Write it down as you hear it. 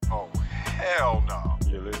hell no.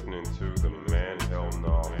 You're listening to the Man Hell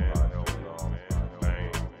No.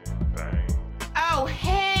 Bang, bang. Oh,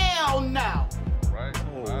 hell no. Right?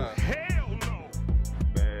 Oh, hell no.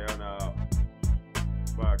 Man No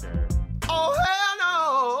Podcast. Oh, hell no.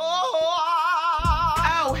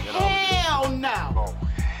 Oh, hell no. Oh,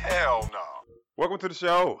 hell no. Welcome to the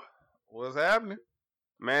show. What's happening?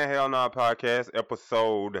 Man Hell No Podcast,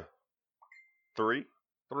 episode 3.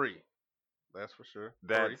 3. That's for sure.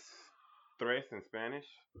 That's tres in Spanish,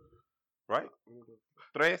 right?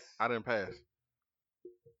 Tres. I didn't pass.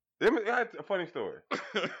 That's a funny story.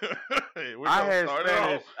 Hey, I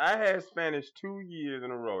had Spanish 2 years in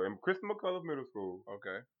a row in Christopher McCullough Middle School.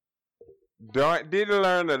 Okay. Didn't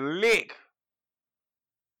learn a lick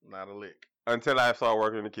Not a lick. until I started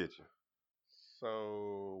working in the kitchen.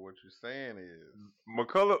 So what you're saying is,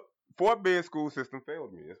 McCullough Fort Bend school system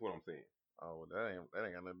failed me. That's what I'm saying. oh, that ain't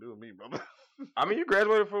got nothing to do with me, brother. I mean, you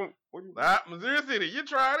graduated from what? Missouri City. You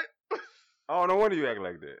tried it. Oh, no wonder you act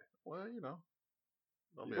like that. Well, you know.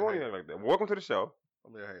 Don't be No a wonder you hater. act like that. Welcome to the show.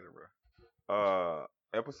 Don't be a hater, bro.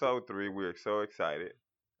 Episode 3. We're so excited.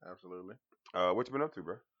 Absolutely. What you been up to,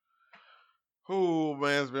 bro? Oh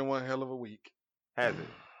man, it's been one hell of a week. Has it?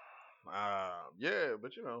 Yeah,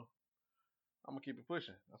 but you know, I'm gonna keep it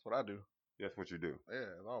pushing. That's what I do. That's what you do.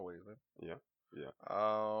 Yeah, as always, man. Yeah.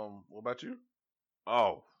 What about you?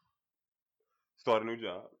 Oh, start a new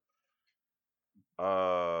job.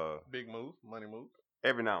 Big move, money move.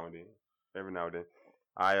 Every now and then.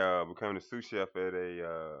 I became the sous chef at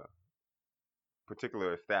a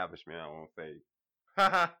particular establishment. I won't say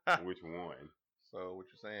which one. So what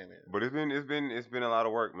you're saying is, But it's been a lot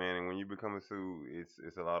of work, man. And when you become a sous,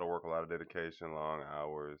 it's a lot of work, a lot of dedication, long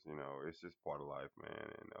hours. You know, it's just part of life, man.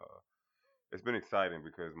 And it's been exciting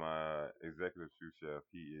because my executive sous chef,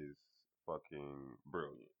 he is fucking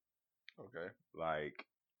brilliant. okay, Like,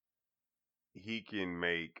 he can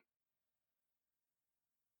make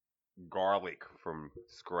garlic from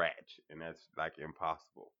scratch, and that's like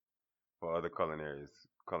impossible for other culinarians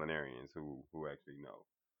who actually know.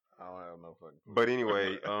 I don't have no fucking clue. But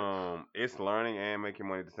anyway, it's learning and making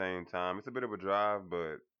money at the same time. It's a bit of a drive,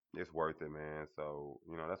 but it's worth it, man. So,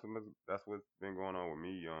 you know, that's what's been going on with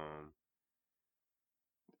me.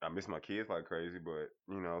 I miss my kids like crazy, but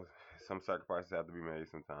you know, some sacrifices have to be made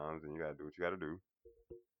sometimes, and you gotta do what you gotta do.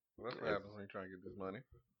 That's what happens when you try to get this money.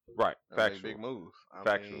 Right, And make factual, big moves.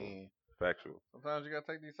 Factual. factual. Sometimes you gotta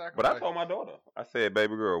take these But sacrifices. I told my daughter, I said,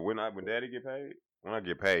 baby girl, when daddy get paid, when I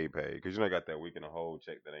get paid, because you know I got that week in a whole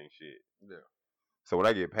check that ain't shit. Yeah. So when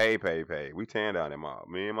I get paid, we tearing down that mall.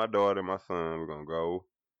 Me and my daughter and my son, we're gonna go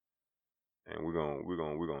and we're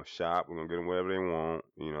gonna shop. We're gonna get them whatever they want.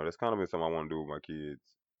 You know, that's kind of been something I want to do with my kids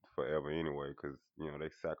forever anyway, because you know they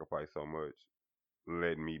sacrifice so much,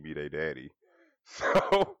 letting me be their daddy.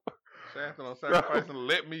 So Shafting on sacrificing,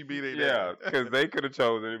 let me be their yeah, dad. because they could have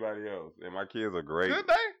chose anybody else, and my kids are great. Could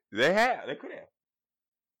they? They could have.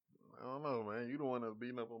 I don't know, man. You the one that's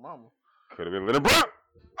beating up on mama. Could have been Little Brown.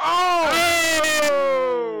 Oh!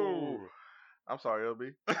 I'm sorry,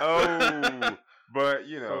 LB. Oh, but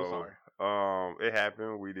you know, So sorry. it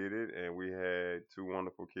happened. We did it, and we had 2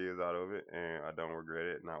 wonderful kids out of it, and I don't regret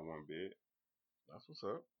it, not one bit. That's what's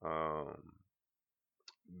up.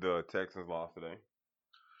 The Texans lost today.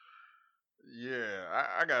 Yeah,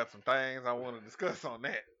 I got some things I want to discuss on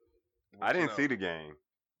that. But, I didn't you know, see the game,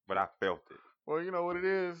 but I felt it. Well, you know what it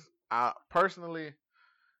is? I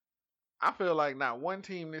feel like not one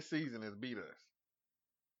team this season has beat us.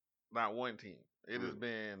 Not one team. It has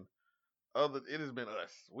been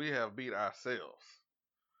us. We have beat ourselves.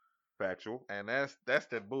 Factual. And that's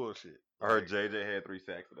that bullshit. I heard JJ had 3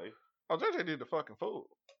 sacks today. Oh, JJ did the fucking fool.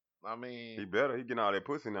 I mean, He better. He getting all that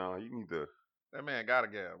pussy now. He need to. that man got a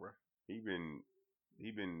gal, bro. He been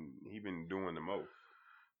doing the most.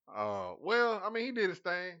 Well, I mean, he did his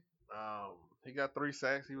thing. He got 3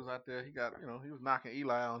 sacks. He was out there. He was knocking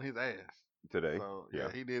Eli on his ass Today. So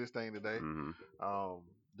yeah, he did his thing today. Mm-hmm.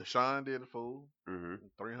 Deshaun did the fool. Mm-hmm.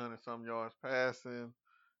 300 some yards passing,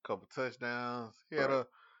 couple touchdowns. He had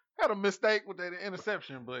a mistake with that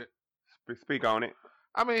interception, but Speak on it.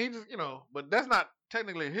 I mean, he just but that's not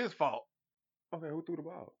technically his fault. Okay, who threw the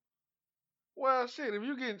ball? Well, shit, if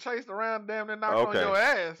you getting chased around, damn near knocked on your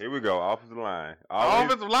ass. Here we go. Offensive line.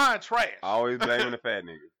 Offensive line trash. Always blaming the fat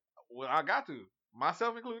nigga. Well, I got to.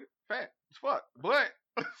 Myself included. Fat as fuck. But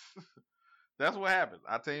that's what happened.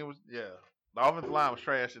 Our team was, the offensive line was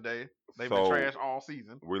trash today. They've been trash all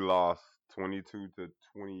season. We lost 22-20.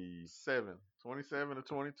 27 to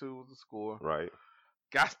 22 was the score. Right.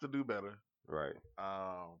 Got to do better. Right.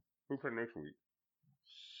 Who play next week?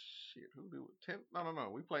 Shit, who do it? 10? No.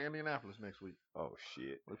 We play Indianapolis next week. Oh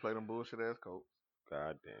shit. We play them bullshit ass Colts.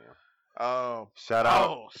 God damn. Shout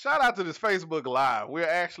out to this Facebook Live. We're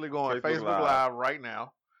actually going Facebook Facebook Live right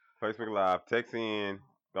now. Facebook Live. Text in.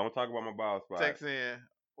 Don't talk about my bald spot. Text in.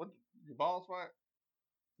 What your bald spot?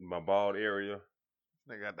 My bald area.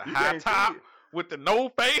 They got the You high can't top see it. with the no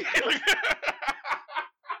face.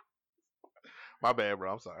 My bad,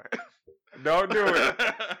 bro. I'm sorry. Don't do it.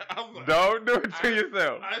 I'm sorry. Don't do it to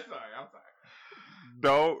yourself. I'm sorry.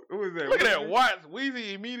 Don't. Who is that? Look at that. Watch.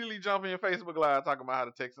 Weezy immediately jumping in Facebook Live talking about how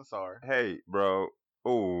to text and sorry. Hey, bro.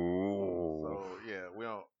 Ooh. So, yeah, we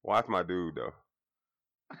don't. Watch my dude, though.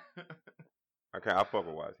 I fuck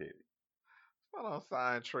with Watch Heavy. Not on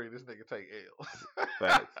sign tree. This nigga take L's.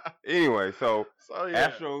 Facts. Anyway, so yeah.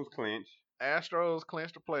 Astros clinch. Astros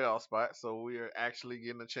clinched the playoff spot, so we are actually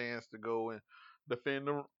getting a chance to go and defend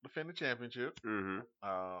the championship. Mm-hmm.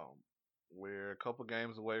 We're a couple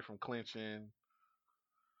games away from clinching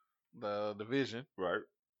the division. Right.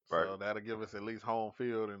 So that'll give us at least home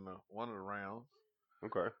field in one of the rounds.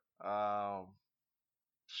 Okay.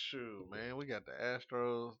 Shoot, man, we got the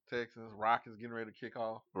Astros, Texans, Rockets getting ready to kick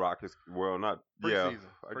off. Rockets, well, not Preseason. Yeah,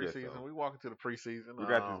 I guess Preseason. so. We walk into the preseason. We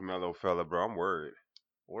got this Melo fella, bro. I'm worried.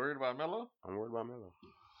 Worried about Melo? I'm worried about Melo.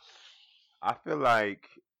 I feel like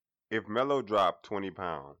if Melo dropped 20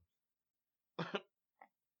 pounds.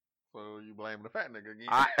 So you blame the fat nigga again?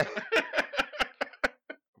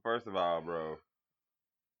 First of all, bro.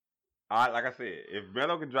 Like I said, if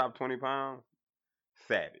Melo can drop 20 pounds,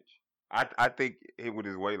 savage. I think with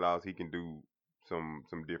his weight loss, he can do some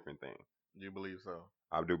different things. You believe so?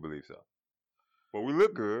 I do believe so. But we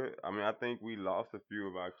look good. I mean, I think we lost a few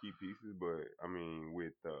of our key pieces, but I mean,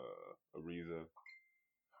 with Ariza,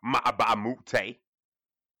 Mabamute.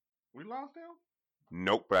 We lost him?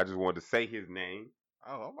 Nope, but I just wanted to say his name.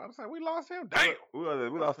 Oh, I'm about to say we lost him. Damn. We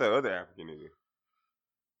lost that other African nigga.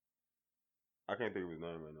 I can't think of his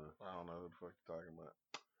name right now. I don't know who the fuck you're talking about.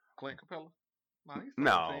 Clint Capella? Nah, he's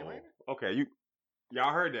No. on the team, ain't Okay,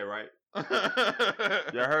 y'all heard that, right?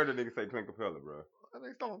 he? Y'all heard the nigga say Clint Capella, bro. I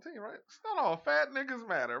think he's on the team, right? It's not all fat niggas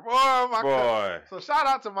matter. Boy, my cousin. Boy. So shout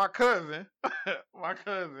out to my cousin.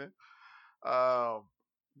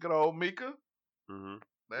 Good old Mika. Mm-hmm.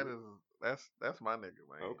 That's my nigga,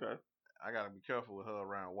 man. Okay. I gotta be careful with her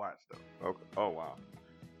around Watts though. Okay. Oh, wow.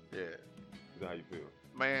 Yeah. Is that how you feel?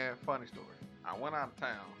 Man, funny story. I went out of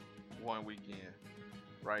town one weekend,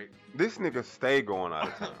 right? This nigga stay going out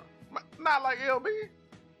of town. Not like LB.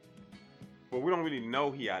 But we don't really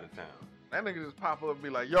know he out of town. That nigga just pop up and be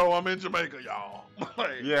like, yo, I'm in Jamaica, y'all.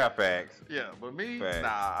 Like, Yeah, facts. yeah, but me, Facts.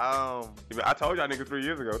 nah, I told y'all niggas 3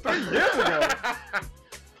 years ago. 3 years ago?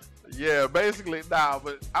 yeah, basically, nah,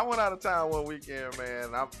 but I went out of town one weekend,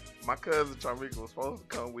 man. My cousin Charmika was supposed to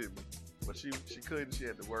come with me, but she couldn't. She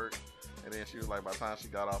had to work, and then she was like, by the time she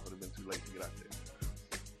got off, it would have been too late to get out there.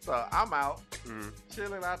 So I'm out,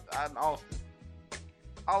 chilling out in Austin.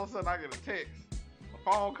 All of a sudden, I get a text, a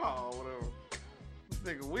phone call, whatever. This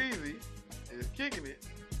nigga Weezy is kicking it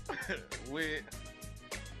with,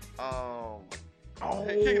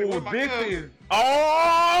 kicking it with my cousin.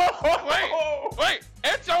 Wait,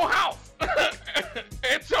 at your house.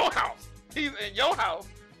 At your house. He's in your house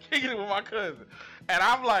kicking it with my cousin. And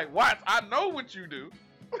I'm like, Watts, I know what you do.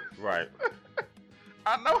 Right.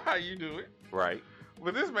 I know how you do it. Right.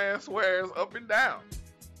 But this man swears up and down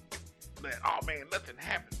that, oh man, nothing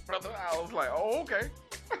happened, brother. I was like, oh, okay.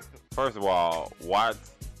 First of all,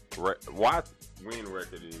 Watts' win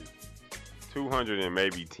record is 200 and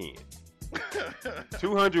maybe 10.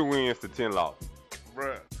 200 wins to 10 losses.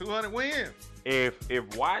 Bruh, 200 wins.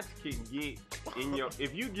 If Watts can get in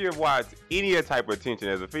if you give Watts any type of attention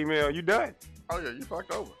as a female, you done. Oh yeah, you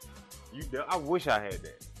fucked over. You done. I wish I had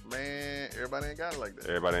that. Man, everybody ain't got it like that.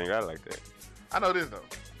 Everybody ain't got it like that. I know this though.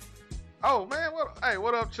 Oh man,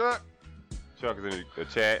 what up, Chuck? Chuck is in the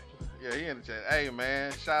chat. Yeah, he in the chat. Hey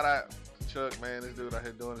man, shout out to Chuck, man. This dude out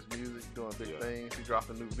here doing his music, doing big things. He dropped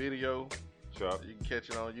a new video. Chuck. You can catch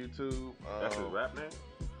it on YouTube. That's his rap name?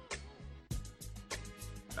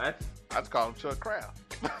 I just call him Chuck Craft.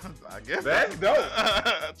 I guess that's dope.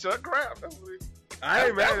 Chuck Craft. That's what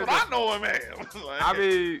I know him as. Like, I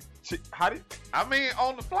mean,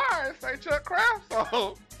 on the flyer it say Chuck Craft.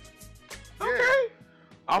 So yeah. Okay.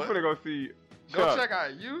 I'm finna go see. Go check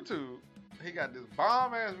out YouTube. He got this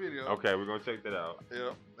bomb ass video. Okay, we're gonna check that out.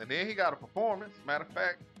 Yeah, and then he got a performance. Matter of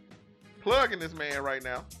fact, plugging this man right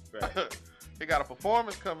now. Right. He got a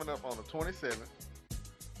performance coming up on the 27th,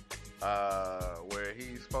 where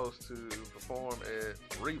he's supposed to perform at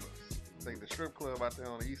Reba's. I think the strip club out there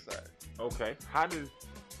on the east side. Okay.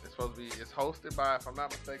 It's supposed to be. It's hosted by, if I'm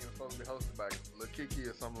not mistaken, it's supposed to be hosted by Lil Kiki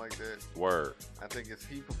or something like that. Word. I think it's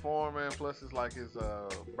he performing. Plus, it's like his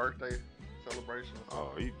birthday celebration.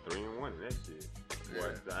 Or Oh, he 3-1 in that shit. Yeah.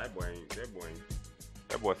 Boy,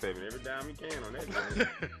 that boy saving every dime he can on that. Man.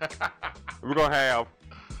 We're gonna have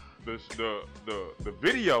the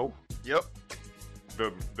video, Yep.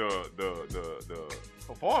 the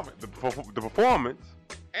Performance the performance,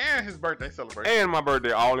 and his birthday celebration. and my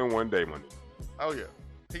birthday all in one day, money. Oh yeah,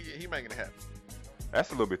 he making it happen. That's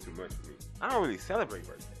a little bit too much for me. I don't really celebrate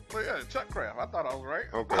birthdays. But yeah, Chuck Craft. I thought I was right.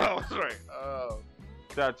 Okay. I was right.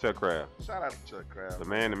 Shout out Chuck Craft, Shout out to Chuck Craft. the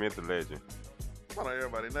man, the myth, the legend. Come on,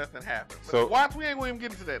 everybody. Nothing happened. But So- Watts, we ain't going to even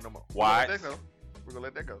get into that no more. Watts. We're going to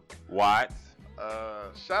let that go. Watts,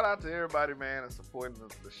 Shout out to everybody, man, and supporting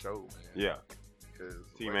the show, man. yeah. 'Cause,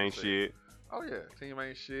 Team like I ain't said- shit. Oh, yeah. Team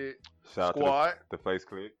ain't shit. Shout Squad. out to the face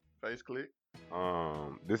click. Face click.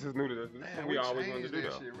 This is new to us. This is Man, what we we always wanted changed to do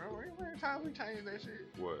that though. shit. Remember how many times we changed that shit?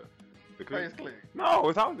 What? The Face click? click. No,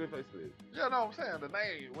 it's always been face click. Yeah, know what I'm saying? The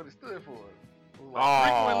name, what it stood for. It was Oh.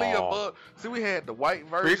 frequently above. See, we had the white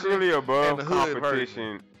version. Frequently above and the hood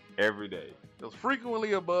competition every day. It was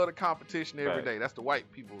frequently above the competition every Right. day. That's the white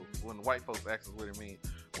people. When the white folks ask us what it mean.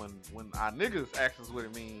 When our niggas ask us what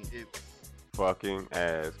it mean, it's Fucking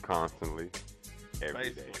ass constantly every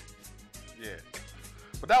day. basically. Yeah.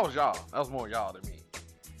 But that was y'all. That was more y'all than me.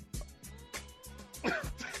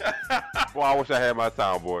 Boy, I wish I had my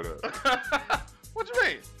soundboard up. What you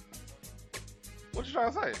mean? What you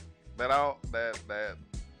trying to say? That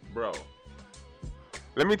Bro.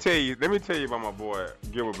 Let me tell you about my boy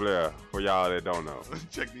Gilbert Blair for y'all that don't know.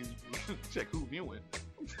 check who viewing.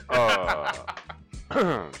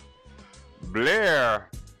 Blair.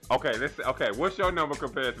 Okay, what's your number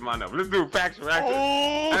compared to my number? Let's do factual.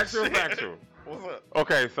 Actual shit. factual. What's up?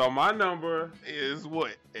 Okay, so my number. Is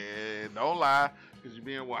what? And don't lie, cause you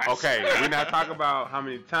being watched. Okay, we're not talking about how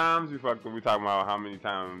many times you fucked them. We talking about how many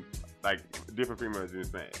times, like different females you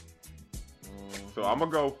smashed. So I'm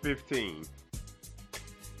gonna go 15.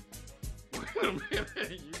 Wait a minute.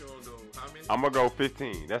 You don't know how many? I'm gonna go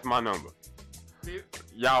 15. That's my number. Fif-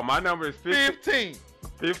 Y'all, my number is 15.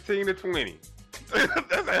 15 to 20.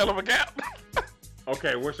 That's a hell of a gap.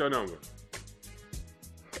 Okay, what's your number?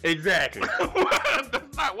 Exactly.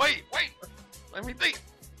 That's not. Wait. Let me think.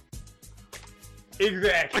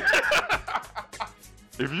 Exactly.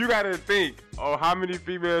 If you gotta think, how many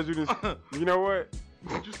females you just, you know what?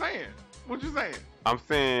 What you saying? What you saying? I'm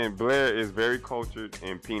saying Blair is very cultured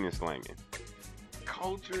in penis slanging.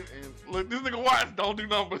 Culture and look, this nigga Watts don't do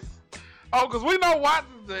numbers. Oh, cause we know Watts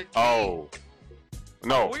is the king. Oh,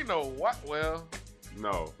 no, We know what? Well,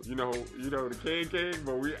 no. You know the king,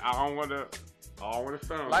 but I don't wanna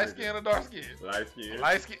sound light skin or dark skin? light skin.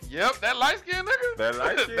 Light skin. Yep, that light skin nigga. That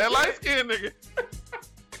light skin that nigga? light skin nigga.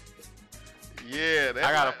 Yeah, that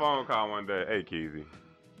I got a phone call one day. Hey, Keezy,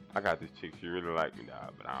 I got this chick. She really like me,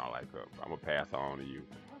 dog, but I don't like her. I'm gonna pass her on to you.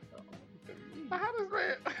 How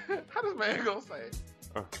this man gonna say?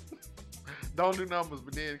 Uh. Don't do numbers,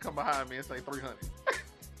 but then come behind me and say 300.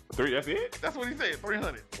 3? That's it? That's what he said.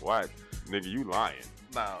 300. What, nigga? You lying?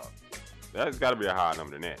 Nah. That's got to be a higher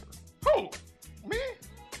number than that. Who? Me?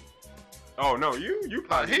 Oh no, you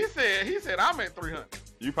probably He said I'm at 300.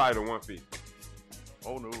 you probably the 150.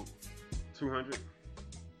 Oh no. 200.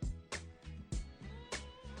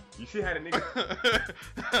 You see how the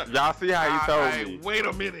nigga? Y'all see how he told me?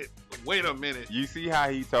 Wait a minute. You see how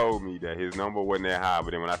he told me that his number wasn't that high,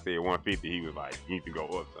 but then when I said 150, he was like, "You need to go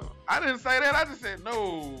up some." I didn't say that. I just said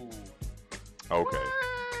no. Okay,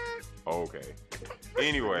 What? okay.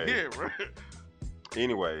 Anyway, Yeah, bro.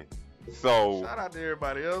 anyway, so Shout out to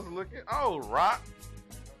everybody else looking. Oh, Rock.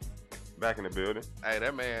 back in the building. Hey,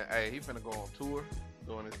 that man. Hey, he finna go on tour,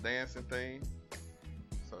 doing his dancing thing.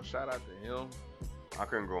 So shout out to him. I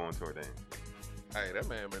couldn't go on tour then. Hey, that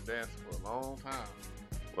man been dancing for a long time.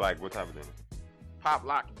 Like what type of thing? Pop,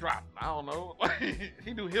 lock, and drop. I don't know.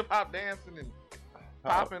 He do hip hop dancing and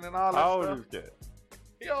popping and all that How stuff. old is this cat?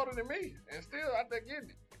 He older than me and still out there getting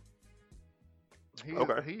it.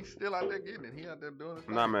 Okay. He's still out there getting it. He out there doing his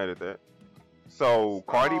I'm not thing. mad at that. So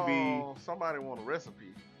Cardi B. Oh, somebody want a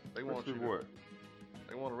recipe. They want you. Recipe what?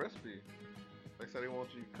 They want a recipe. They say they want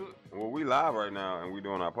you to cook. Well, we live right now and we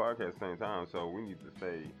doing our podcast at the same time, so we need to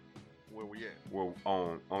stay Where we at?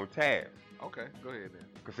 on task. Okay, go ahead then.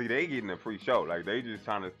 Cause see, they getting a free show. Like they just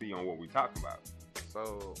trying to see on what we talking about.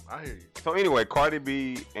 So I hear you. So anyway, Cardi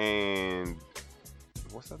B and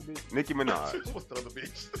what's the other bitch? Nicki Minaj. What's the other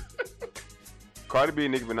bitch? Cardi B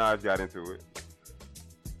and Nicki Minaj got into it,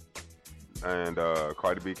 and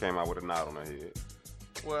Cardi B came out with a knot on her head.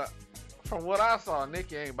 Well, from what I saw,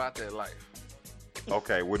 Nicki ain't about that life.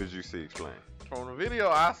 Okay, what did you see? Explain. From the video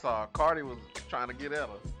I saw, Cardi was trying to get at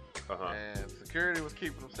her. Uh-huh. And security was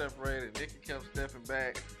keeping them separated. Nikki kept stepping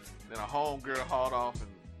back. Then a homegirl hauled off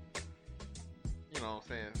and, you know what I'm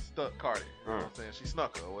saying, stuck Cardi. You know what I'm saying? She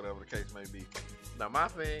snuck her or whatever the case may be. Now, my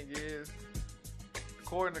thing is,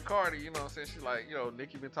 according to Cardi, you know what I'm saying, she like,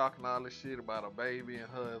 Nikki been talking all this shit about her baby and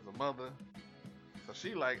her as a mother. So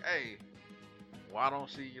she like, hey, why don't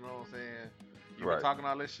she, you know what I'm saying, you been talking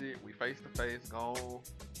all this shit, we face to face, go on,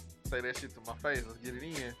 say that shit to my face, let's get it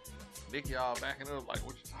in. Nikki all backing up like,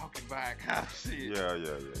 what you talking about, kind of shit. Yeah.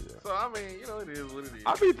 So I mean, it is what it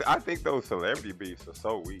is. I think those celebrity beefs are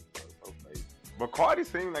so weak, bro, so fake. But Cardi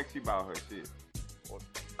seemed like she about her shit. Well,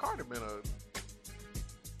 Cardi been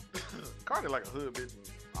Cardi like a hood bitch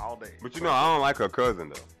all day. But I don't like her cousin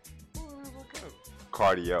though. Who is her cousin?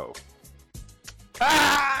 Cardio.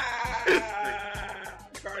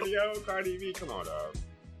 Cardio, Cardi B, come on, dog.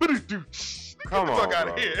 Come on, fuck out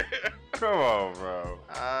bro. of here. Come on, bro.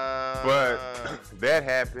 But that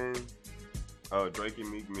happened. Drake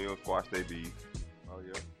and Meek Mill squashed their beef. Oh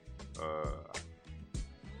yeah. Uh,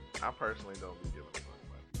 I personally don't be giving a fuck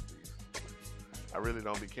about these. I really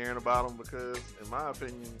don't be caring about them because, in my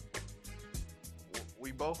opinion,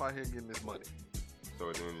 we both out here getting this money. so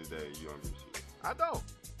at the end of the day, you don't give a shit. I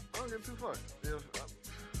don't give two fucks.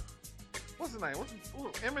 What's his name?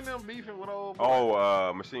 Eminem beefing with old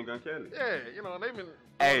boy. Machine Gun Kelly. Yeah, they've been.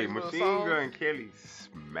 Hey, doing these Machine little songs. Gun Kelly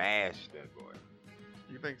smashed that boy.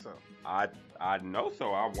 You think so? I know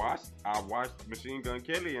so. I watched Machine Gun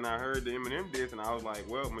Kelly and I heard the Eminem diss and I was like,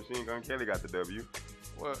 well, Machine Gun Kelly got the W.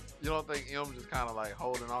 Well, you don't think M just kind of like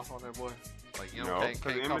holding off on that boy? Like M No, can't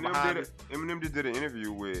come Eminem behind did it? Eminem just did an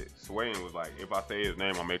interview with Sway and was like, if I say his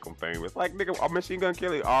name, I'll make him famous. Like, nigga, Machine Gun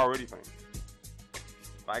Kelly already famous.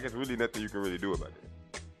 Like, it's really nothing you can really do about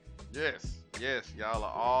that. Yes, y'all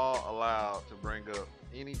are all allowed to bring up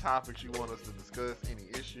any topics you want us to discuss, any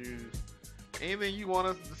issues, anything you want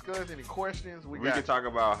us to discuss, any questions. We can talk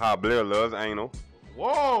about how Blair loves anal.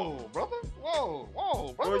 Whoa, brother. Whoa,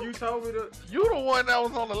 brother. Well, you told me to. You the one that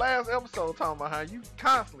was on the last episode talking about how you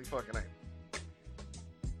constantly fucking ain't.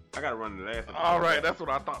 I gotta run the last episode. All right, that's what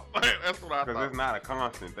I thought. That's what I thought. Because it's not a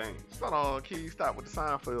constant thing. Hold on, Key, stop with the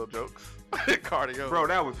Seinfeld jokes. Cardio. Bro,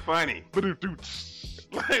 that was funny.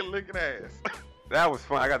 Like licking ass. That was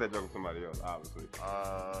fun. I got that joke with somebody else, obviously.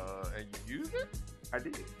 And you used it? I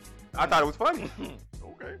did. I thought it was funny.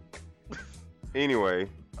 Okay. Anyway,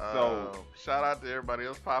 so shout out to everybody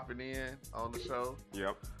else popping in on the show.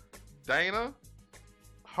 Yep. Dana,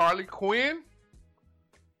 Harley Quinn.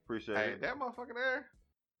 Appreciate Hey, it. that motherfucker there.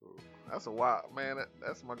 That's a wild man.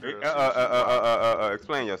 That's my girl.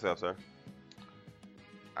 Explain yourself, sir.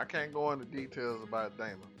 I can't go into details about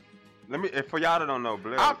Dana. If for y'all that don't know,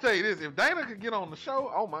 Blair, I'll tell you this: if Dana could get on the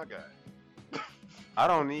show, oh my god. I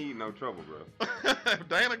don't need no trouble, bro. If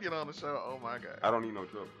Dana get on the show, oh my god. I don't need no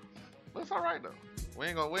trouble. That's all right though. We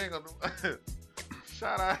ain't gonna do.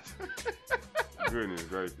 Shout out. Goodness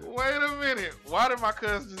gracious. Wait a minute. Why did my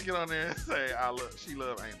cousin just get on there and say she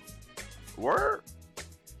love anal? Word?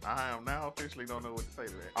 I am now officially don't know what to say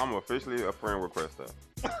to that. I'm officially a friend requester.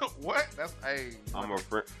 What? That's I'm a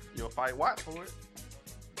friend. You'll fight Watts for it.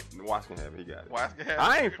 Watts can have it. He got it. Watts can have it.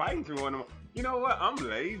 I ain't fighting too one of them. You know what? I'm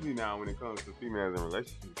lazy now when it comes to females in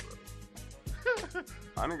relationships, bro.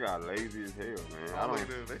 I done got lazy as hell, man. Oh, look at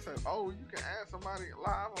this. They said, oh, you can add somebody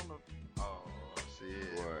live on the. Oh,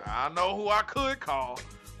 shit. What? I know who I could call.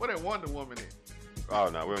 What that Wonder Woman is? Oh,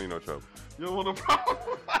 no. We don't need no trouble. You don't want no problem?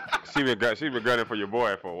 She been gunning for your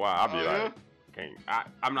boy for a while. I'll be like, can't.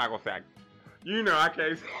 I'm not gonna say. I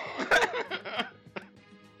can't.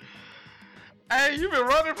 Hey, you been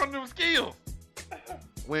running from them skills.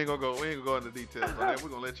 We ain't gonna go into details on that. We're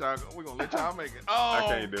gonna let y'all make it. Oh, I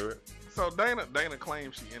can't do it. So Dana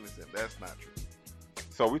claims she innocent. That's not true.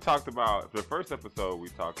 So we talked about the first episode. We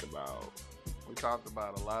talked about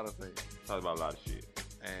a lot of things. Talked about a lot of shit.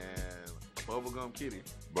 And Bubblegum Kitty.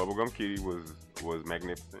 Bubblegum Kitty was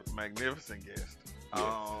magnificent. Magnificent guest.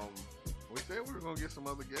 Yes. We said we were gonna get some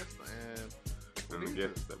other guests, and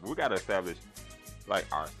we gotta establish like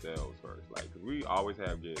ourselves first. Like, 'cause we always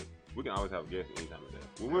have guests. We can always have guests any time of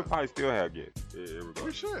day. We'll probably still have guests.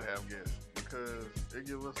 We should have guests because it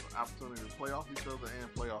gives us an opportunity to play off each other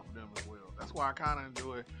and play off them as well. That's why I kind of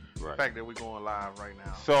enjoy the fact that we're going live right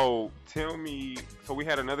now. So tell me, so we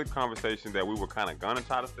had another conversation that we were kind of gonna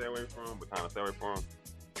try to stay away from, but kind of stay away from.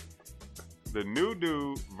 The new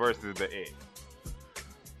dude versus the ex.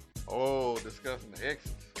 Oh, discussing the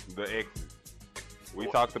exes. The exes. We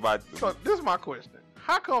talked about. So this is my question: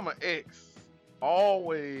 how come an ex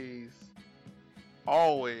always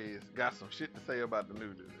got some shit to say about the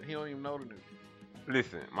new dude? He don't even know the new dude.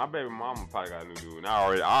 Listen, my baby mama probably got a new dude, and I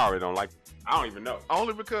already don't like. I don't even know.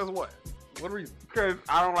 Only because what? What reason? Because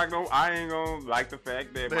I don't like no. I ain't gonna like the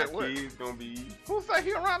fact that my what? kids gonna be. Who say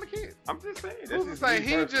he around the kids? I'm just saying. Who's to say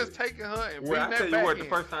he just taking her and Well, bringing I that tell you back what, in? the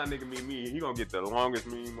first time nigga meet me, he gonna get the longest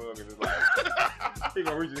mean mug in his life. He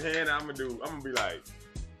gonna reach his hand out. I'm gonna be like,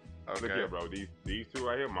 look Okay. here, bro. These two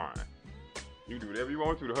right here, mine. You do whatever you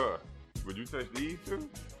want to her. Would you touch these two?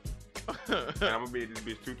 And I'm gonna be at this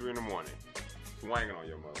bitch 2, 3 in the morning, swinging on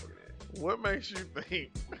your motherfucking ass. What makes you think?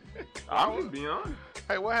 I'm just being honest.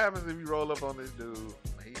 Hey, what happens if you roll up on this dude?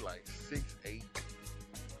 He like 6'8",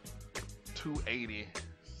 280,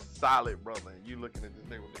 solid brother, and you looking at this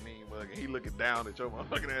nigga with the mean mug, and he looking down at your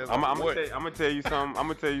motherfucking ass. I'm like, gonna tell you something. I'm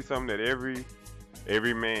gonna tell you something that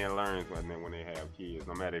every man learns when they have kids.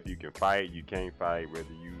 No matter if you can fight, you can't fight,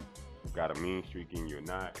 whether you got a mean streak in you or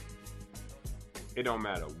not. It don't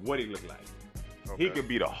matter what he look like. Okay. He could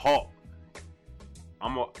be the Hulk.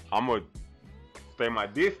 I'm a stay my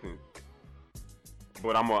distance,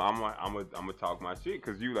 but I'm a talk my shit.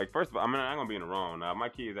 Cause you like, first of all, I'm not gonna be in the wrong. Now, if my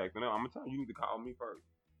kids acting up, I'm gonna tell you, you need to call me first.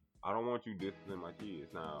 I don't want you distancing my kids.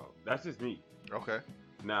 Now, that's just me. Okay.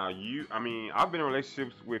 Now, I've been in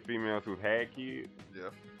relationships with females who've had kids, Yeah.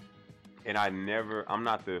 and I'm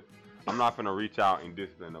not gonna reach out and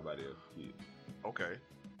discipline nobody else's kids. Okay.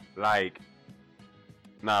 Like,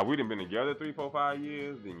 now we done been together 3, 4, 5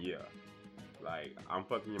 years, then yeah. Like, I'm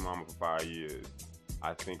fucking your mama for 5 years.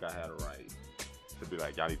 I think I had a right to be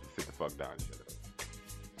like, y'all need to sit the fuck down and shut up.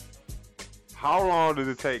 How long does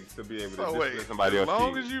it take to be able to discipline somebody else's As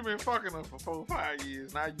long kids? as you've been fucking them for 4, 5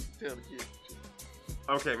 years, now you can tell the kids shit.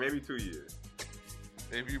 Okay, maybe 2 years.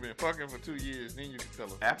 If you've been fucking for 2 years, then you can tell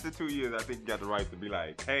them. After 2 years, I think you got the right to be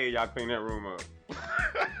like, hey, y'all clean that room up.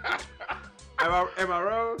 Am I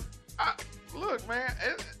wrong? Look, man,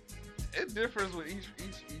 it differs with each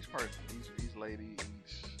person, each lady,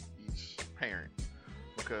 each parent.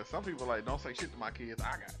 Because some people like, don't say shit to my kids,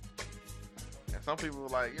 I got it. And some people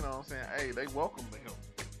like, you know what I'm saying, hey, they welcome the help.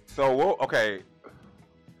 So, okay,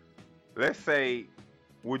 let's say,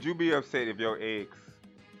 would you be upset if your ex,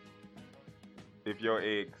 This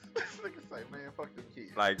nigga say, man, fuck them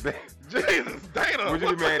kids. like, Jesus, Dana. would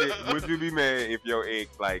you be mad if your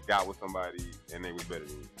ex, like, got with somebody and they was better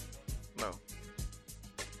than you? No.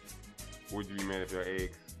 Would you be mad if your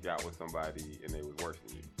ex got with somebody and they was worse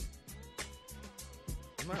than you?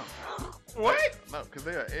 No. What? No, because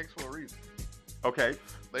they are ex for a reason. Okay.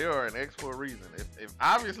 They are an ex for a reason. If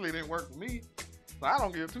obviously it didn't work for me, so I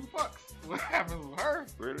don't give 2 fucks what happens with her.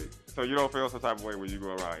 Really? So you don't feel some type of way when you go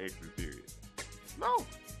around exes, period? No.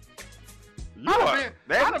 You I'd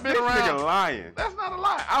are. have been This around. nigga lying. That's not a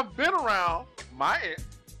lie. I've been around my ex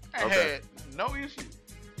and Okay. had no issue.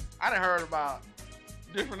 I done heard about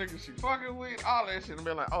different niggas she fucking with, all that shit, and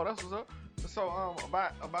been like, oh, that's what's up. So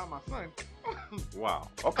about my son. Wow.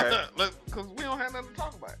 Okay. Because we don't have nothing to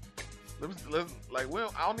talk about. Let's like,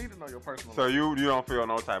 I don't need to know your personal So life. you don't feel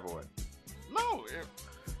no type of way? No.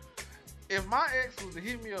 If my ex was to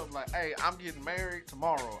hit me up like, hey, I'm getting married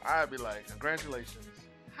tomorrow, I'd be like, congratulations.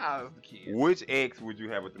 How's the kid? Which ex would you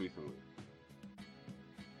have a threesome with?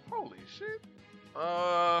 Holy shit.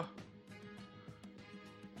 Oh,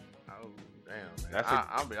 damn, man.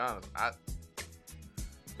 I'll be honest.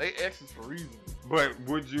 They exes for reasons. But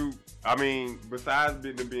would you? Besides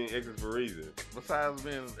being exes for reasons, Besides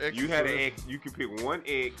being exes, you had an ex. You can pick one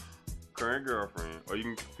ex, current girlfriend, or you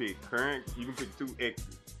can pick 2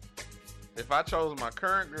 exes. If I chose my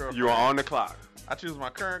current girlfriend, You are on the clock. I choose my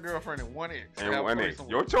current girlfriend and 1 ex. And Have one a ex. threesome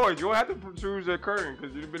Your with. choice. You don't have to choose your current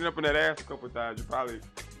because you've been up in that ass a couple of times. You probably.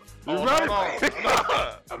 Oh,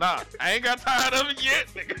 nah, I ain't got tired of it yet,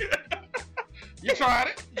 nigga. You tried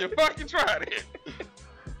it. You fucking tried it.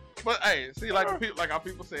 But hey, see, like how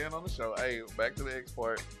people saying on the show, hey, back to the ex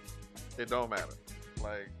part, it don't matter.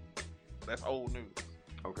 Like, that's old news.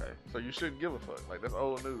 Okay. So you shouldn't give a fuck. Like, that's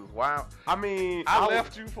old news. Why? I I would-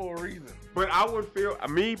 left you for a reason. But I would feel,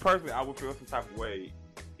 me personally, I would feel some type of way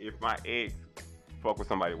if my ex fuck with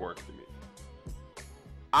somebody worse than me.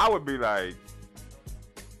 I would be like,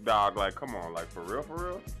 dog, like, come on, like, for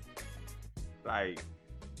real? Like,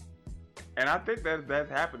 and I think that's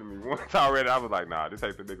happened to me once already. I was like, nah, this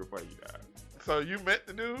ain't the nigga for you, dog. So you met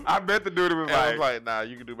the dude? I bet the dude was and I like, was like, nah,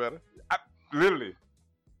 you can do better. literally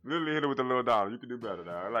hit it with a little dollar. You can do better,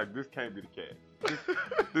 dog. Like, this can't be the cat.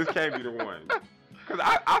 This can't be the one. Cause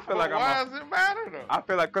I feel like why does it matter though? I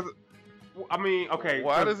feel like, okay.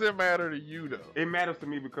 Why does it matter to you though? It matters to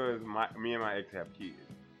me because me and my ex have kids.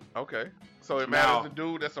 Okay. So it Now- matters the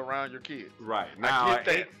dude that's around your kids. Right. Now,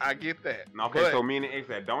 I get that. Okay, But- so me and the ex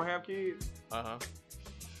that don't have kids, Uh-huh.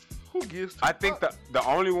 Who gives? I think the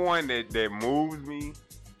only one that moves me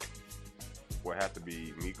would have to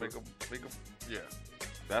be Mika. Mika, yeah.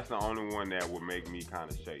 That's the only one that would make me kind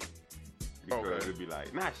of shake. Because Okay. it'd be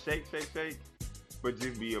like, not shake, but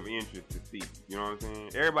just be of interest to see. You know what I'm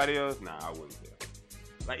saying? Everybody else, nah, I wouldn't care.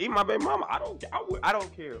 Like, even my baby mama, I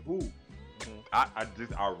don't care who. Mhm. I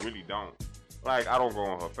really don't. Like, I don't go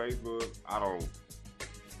on her Facebook. I don't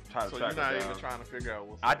try to So track you're not her even down. trying to figure out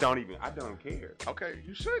what's. I don't care. Okay,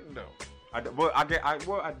 you shouldn't though. I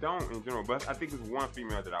don't in general, but I think it's one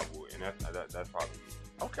female that I would, and that's probably me.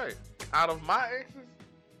 Okay, out of my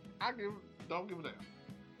exes, don't give a damn.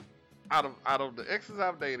 Out of the exes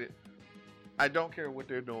I've dated, I don't care what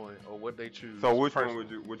they're doing or what they choose. So which personally.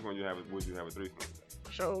 one would you have a threesome with?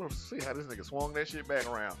 Show see how this nigga swung that shit back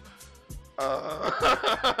around.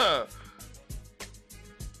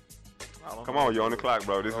 Come on, you're on the clock,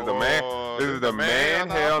 bro. This is the man. This is the Man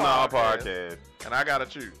Hell No podcast. And I gotta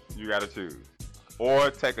choose. You gotta choose,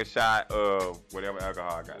 or take a shot of whatever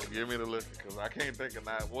alcohol I got. Give me the liquor, cause I can't think of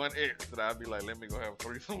not one ex that I'd be like, let me go have a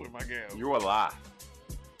threesome with my gal. You a lie.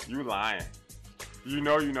 You lying. You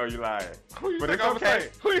know you lying. Who you But think it's I would okay. say?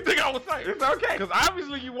 Who you think I would say? It's okay. Cause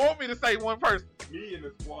obviously you want me to say one person. Me and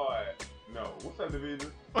the squad. No. What's up,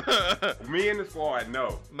 division? Me and the squad.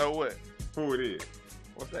 No. No what? Who it is?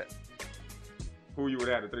 What's that? Who you would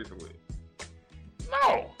have a threesome with?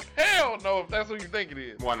 No. Hell no, if that's who you think it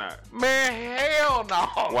is. Why not? Man, hell no.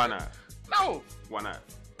 Why not? No. Why not?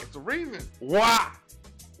 That's the reason. Why?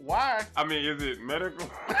 Why? I mean, is it medical?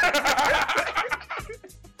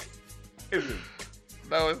 Is it?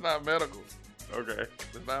 No, it's not medical. Okay.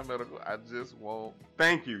 It's not medical. I just won't.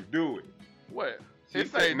 Thank you. Do it. What? She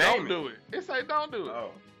It said say name don't do it. It say don't do it.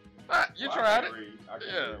 Oh. You Well, I tried can't it. read. I can't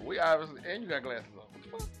Yeah, read. we obviously, and you got glasses on. What the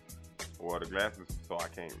fuck? Well, the glasses, so I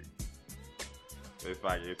can't read. It's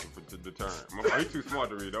like it's to determine. He's too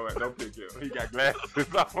smart to read. Don't pick him. He got glasses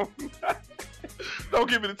on. Don't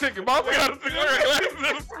give me the ticket, boss. I got a ticket. Glasses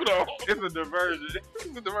and a suit on. It's a diversion.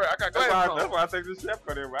 I got That's glasses why, on. that's why I take this chef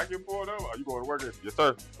cut in. When I get pulled over, you going to work? Yes,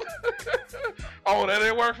 sir. Oh, that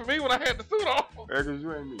didn't work for me when I had the suit on. Because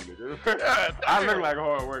you ain't me, nigga. God I look damn. like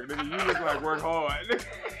hard work, nigga. You look like work hard.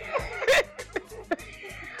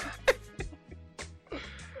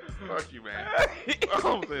 Fuck you, man.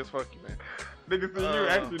 All I'm saying is fuck you, man. Nigga, see, you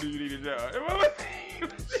actually do you need a job.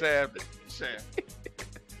 Shaft.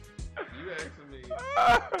 You asking me.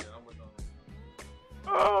 Yeah, I'm with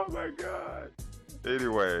Oh my god.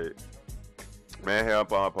 Anyway, Man Hell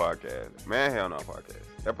No podcast. Man Hell No podcast.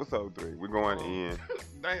 Episode 3. We're going in.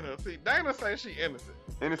 Dana. See, Dana says she innocent.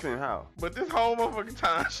 Innocent how? But this whole motherfucking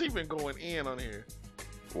time, she been going in on here.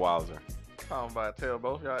 Wowzer. Talking about tell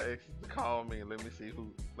both y'all exes to call me and let me see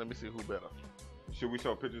who better. Should we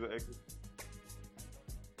show pictures of exes?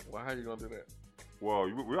 Well, how you gonna do that?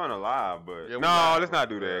 Well, we're on a live, but Yeah, we no, live, let's bro. not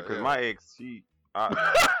do that. Cause Yeah. my ex,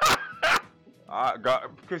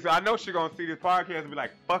 cause I know she gonna see this podcast and be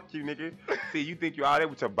like, "Fuck you, nigga." See, you think you out there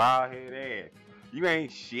with your bald head ass? You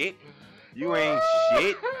ain't shit. You ain't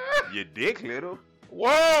shit. You dick little.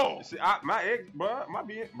 Whoa! See, my ex, bro,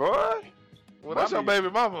 boy. Well, that's my your baby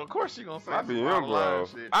mama. Of course she gonna say My some BM, out of line bro.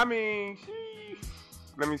 shit. I mean,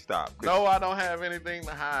 let me stop. 'Cause No, I don't have anything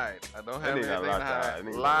to hide. I don't have That nigga got anything a lot to to hide. hide. That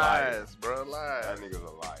nigga's a liar. Lies, bro, lies. That nigga's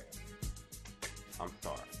a liar. I'm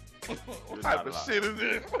sorry. What You're type not of lying. shit is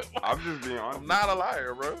this? I'm just being honest. I'm not a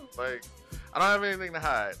liar, bro. Like, I don't have anything to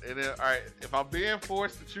hide. And then, all right, if I'm being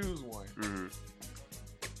forced to choose one, Mm-hmm.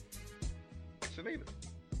 Shanita.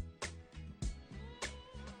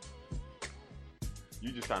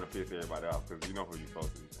 You just trying to piss everybody off because you know who you're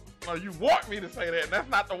supposed to be saying. No, you want me to say that, and that's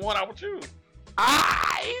not the one I would choose.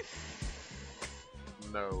 Ice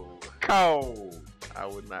No, cold. I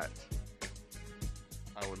would not.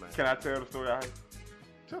 I would not. Can I tell the story?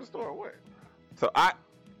 Tell the story what? So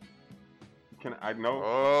can I know?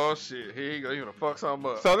 Oh shit! Here you go. You gonna fuck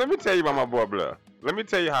something up? So let me tell you about my boy Blair. Let me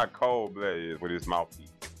tell you how cold Blair is with his mouthpiece.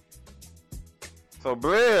 So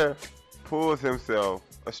Blair pulls himself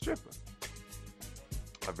a stripper,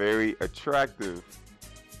 a very attractive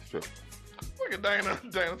stripper. Look at Dana.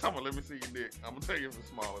 Dana, talking about, let me see your dick. I'm gonna tell you if it's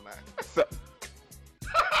small or not. So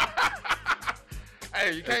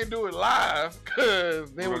Hey, you can't do it live,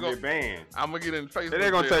 cause then we're we're gonna gonna. get banned. I'm gonna get in Facebook. It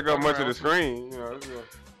ain't gonna take up much of the the screen, you know.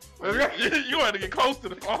 You have to get close to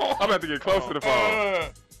the phone. I'm about to get close to the phone.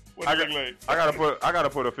 What I do you got- look like? I gotta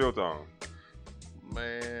put a filter on.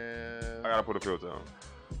 Man. I gotta put a filter on.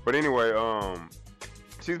 But anyway,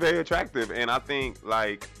 she's very attractive, and I think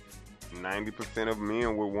like 90% of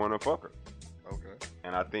men would want to fuck her. Okay.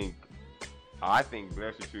 And I think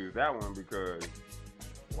Blair should choose that one because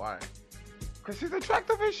Why? she's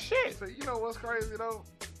attractive as shit. So you know what's crazy though?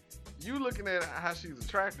 You looking at how she's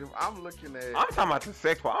attractive. I'm looking at. I'm talking about the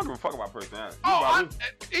sex part. I don't give a fuck about personality.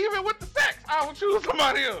 Even with the sex, I would choose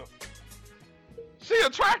somebody else. She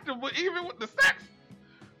attractive, but even with the sex,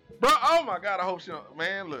 bro. Oh my God, I hope she don't.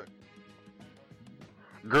 Man, look,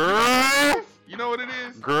 Girl. you know what it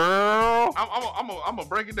is? Girl. I'm gonna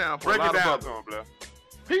break it down. Break it down to him, bro.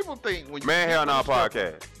 People think when you Man, get hell no with a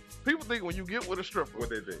stripper- podcast. People think when you get with a stripper,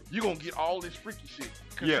 What they think? you gonna get all this freaky shit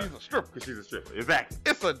because Yeah. she's a stripper. Because she's a stripper. Exactly.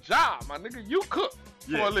 It's a job, my nigga. You cook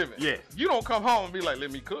for Yes, a living. yes. You don't come home and be like,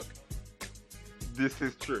 let me cook. This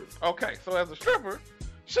is true. Okay, so as a stripper,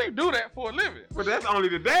 she do that for a living. But that's only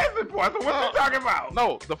the dancing part. So what you talking about?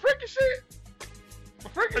 No, the freaky shit. The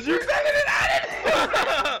freaky You shit. telling it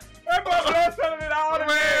out. That motherfucker telling it out.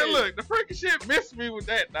 Man, look, the freaky shit missed me with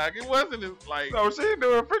that, dog. It wasn't as like, So she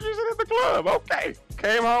doing freaky shit at the club. Okay.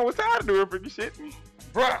 Came home with time to do freaky shit.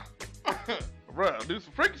 bruh, bruh, do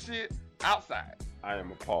some freaky shit outside. I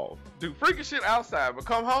am appalled. Do freaky shit outside, but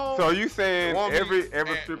come home. So you saying Woman, every and-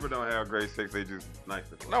 stripper don't have great sex? They just nice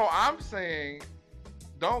to fuck? No, I'm saying,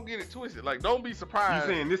 don't get it twisted. Like, don't be You surprised.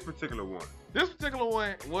 saying this particular one? This particular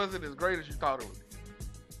one wasn't as great as you thought it would be.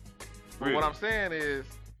 But Really? what I'm saying is,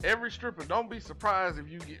 every stripper, don't be surprised if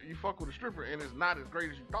you fuck with a stripper and it's not as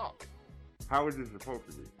great as you thought. How is this supposed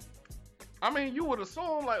to be? I mean, you would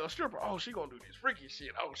assume like a stripper, oh, she gonna do this freaky shit.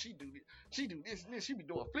 Oh, she do this and this. She be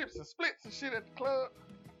doing flips and splits and shit at the club,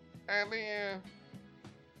 and then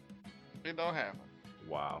it don't happen.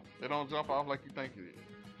 Wow. It don't jump off like you think it is.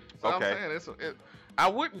 So Okay. I'm saying I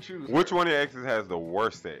wouldn't choose. Which her. one of your exes has the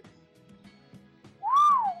worst sex?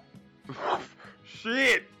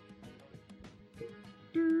 Shit.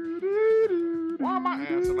 Why am I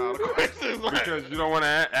answering all the questions? Like, Because you don't want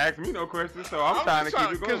to ask me no questions, so I'm trying to keep it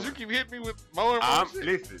going. Because you keep hitting me with more and more shit.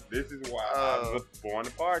 Listen, this is why I look for on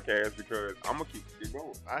the podcast, because I'm gonna keep it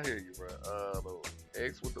going. I hear you, bro. The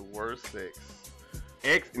ex with the worst sex.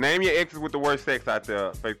 Name your exes with the worst sex out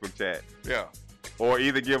there, Facebook chat, Yeah. or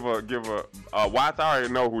either give a. Watts, I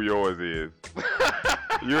already know who yours is.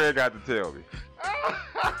 You ain't got to tell me.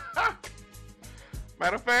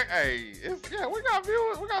 Matter of fact, hey, we got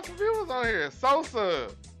viewers. We got some viewers on here. Sosa,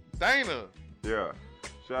 Dana, Yeah,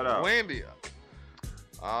 shut up. Wendy.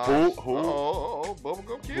 Who?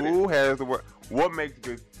 Bubblegum Kitty. Who has the worst? What makes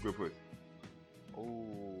good pussy?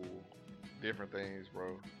 Ooh, different things,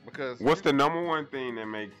 bro. Because What's the number one thing that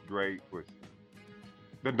makes great pussy?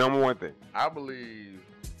 The number one thing. I believe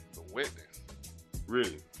the witness.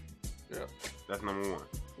 Really? Yeah. That's number one.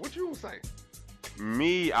 What you would say?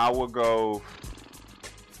 Me, I would go,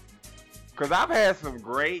 because I've had some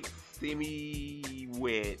great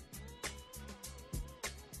semi-wet.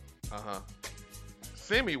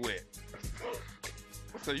 Semi-wet.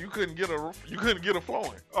 So you couldn't get a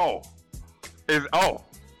flowing. Oh,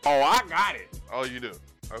 I got it. Oh, you do.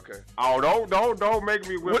 Okay. Oh, don't make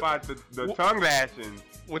me whip What- out the what- tongue lashing.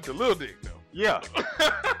 With the little dick though. Yeah,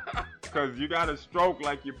 because you got to stroke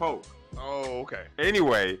like you poke. Oh, okay.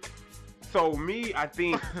 Anyway, so me, I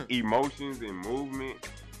think emotions and movement,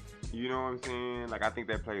 you know what I'm saying? Like, I think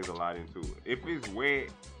that plays a lot into it. If it's wet,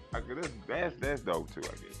 that's dope too,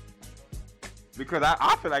 I guess. Because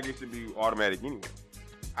I feel like it should be automatic anyway.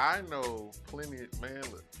 I know plenty of, man,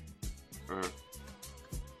 look. Uh-huh.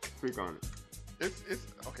 Speak on it. It's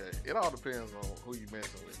okay. It all depends on who you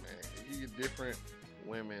messing with, man. You get different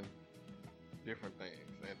women, different things.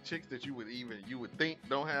 And chicks that you would think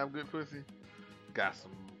don't have good pussy, got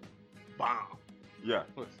some bomb Yeah,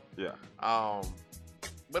 pussy. yeah.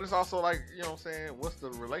 But it's also like, you know what I'm saying, what's the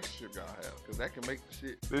relationship y'all have? Because that can make the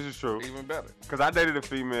shit This is true. even better. Because I dated a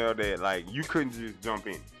female that, like, you couldn't just jump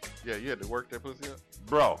in. Yeah, you had to work that pussy up.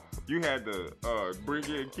 Bro, you had to bring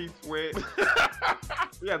in Keith Sweat.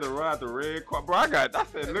 You had to run out the red car. Bro, I said,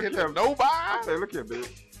 look Hit here. the no buy. I said, look here,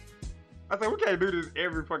 bitch. I said, we can't do this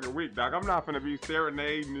every fucking week, dog. I'm not finna be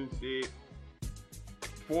serenading and shit.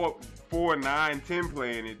 4, 9, 10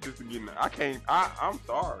 playing it just to get. I can't. I'm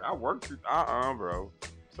sorry. I worked. Bro.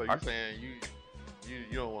 So you saying you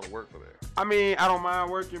don't want to work for that? I mean, I don't mind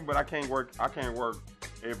working, but I can't work. I can't work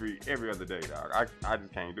every other day, dog. I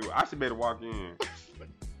just can't do it. I should be able to walk in.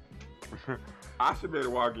 I should be able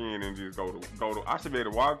to walk in and just go to. I should be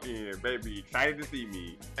able to walk in, baby, excited to see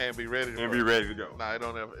me And be ready to and work. be ready to go. Nah, it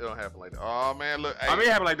don't happen like that. Oh man, look. Hey, I mean,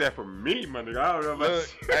 it happened like that for me, my nigga. I don't know about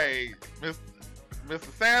look, you. hey,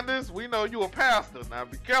 Mr. Sanders, we know you a pastor. Now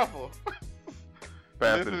be careful.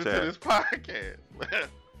 Pass to the Listening chat. to this podcast.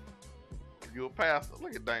 You a pastor.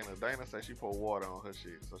 Look at Dana. Dana said she pour water on her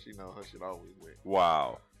shit, so she know her shit always wet.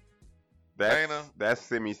 Wow. Dana. That's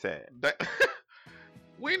semi-sad.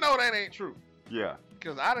 We know that ain't true. Yeah.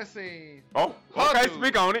 Cause I done seen Oh, Her okay, dude.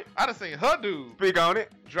 speak on it. her dude Speak on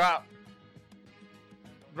it. drop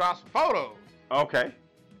drop some photos. Okay.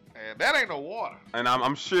 And that ain't no water. And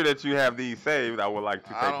I'm sure that you have these saved. I would like to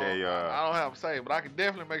take I don't have them saved, but I can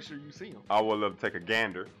definitely make sure you see them. I would love to take a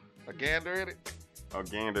gander A gander at it.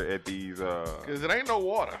 at these Because it ain't no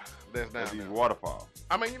water that's down at these there. waterfalls.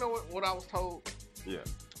 I mean, you know what I was told? Yeah.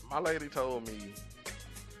 My lady told me.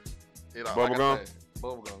 Bubble gum?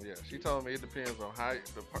 Bubble gum, yeah. She told me it depends on how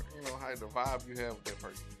the vibe you have with that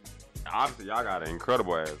person. Obviously, y'all got an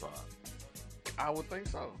incredible ass vibe. I would think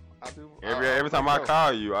so. I do. Every time I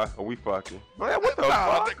call you, we fucking. Man, what the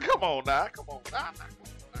Nah, fuck? come on now.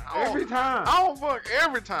 Every time. I don't fuck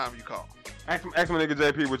every time you call. Ask my nigga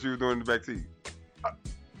JP what you was doing in the back seat.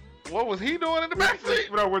 What was he doing in the back seat?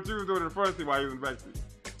 No, what you was doing in the front seat while you was in the back seat.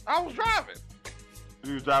 I was driving.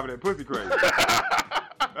 You was driving that pussy crazy.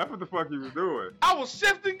 That's what the fuck you was doing. I was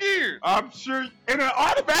shifting gears. I'm sure in an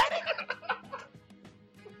automatic.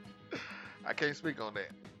 I can't speak on that.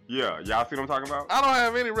 Yeah, y'all see what I'm talking about? I don't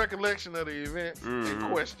have any recollection of the events in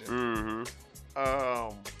question.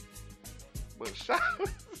 Mm-hmm. But shot.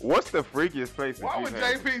 What's the freakiest place that Why you would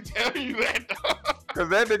had? JP tell you that? Cause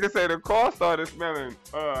that nigga said the car started smelling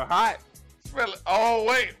hot. Smell it. Oh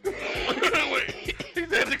wait. Wait. He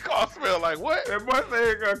said the car smelled like what? That boy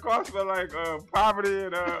said the car smelled like poverty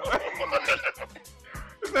and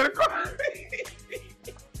he said the car.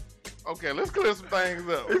 Okay, let's clear some things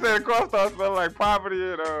up. He said the car started smelling like poverty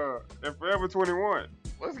and Forever 21.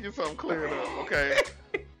 Let's get something cleared up, okay?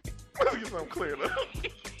 Let's get something cleared up.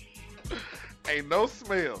 Ain't no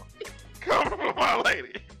smell coming from my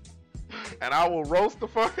lady. And I will roast the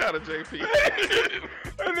fuck out of JP.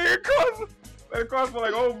 That nigga car smelled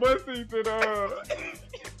like old bus seats and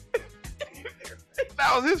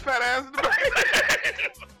That was his fat ass in the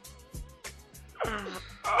back.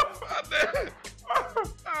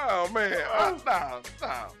 Oh man. Nah.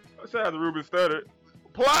 Shout out to Ruben Studdard.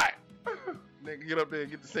 Plot. Nigga get up there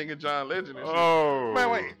and get to singing John Legend and shit. Oh. Man,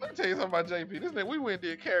 wait, let me tell you something about JP. This nigga, we went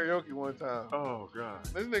and did karaoke one time. Oh, God.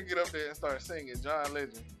 This nigga get up there and start singing John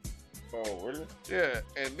Legend. Oh, really? Yeah,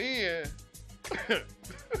 and then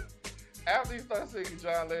after he started singing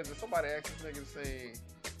John Legend, somebody asked this nigga to sing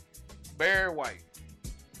Barry White.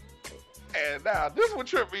 And now, this would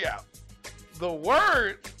trip me out. The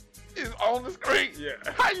word is on the screen. Yeah.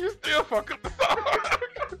 How you still fuck up the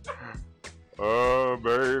song? Oh,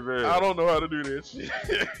 baby. I don't know how to do this shit.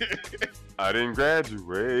 I didn't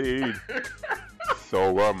graduate.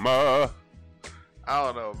 So am I. I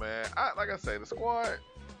don't know, man. Like I say, the squad,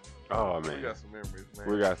 Oh, we man. got some memories, man.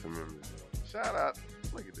 We got some memories. Shout out.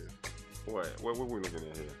 Look at this. What we looking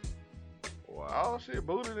at here? Wow. Oh, shit.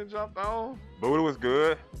 Booty done jumped on. Buddha was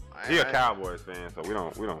good. He a Man, Cowboys fan, so we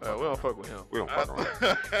don't we don't fuck with him. We don't fuck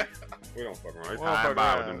around. We don't fuck around. We It's don't time fuck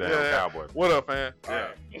by with around. them damn Yeah. Cowboys. What up, fam? Yeah,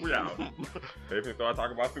 we out. They finna start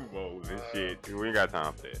talking about Super Bowls and shit. We ain't got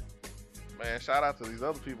time for that. Man, shout out to these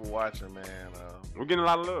other people watching, man. We're getting a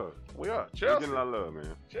lot of love. We are. We're Chelsea. getting a lot of love,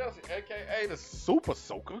 man. Chelsea, a.k.a. the Super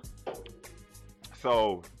Soaker.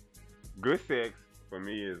 So, good sex for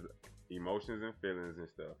me is emotions and feelings and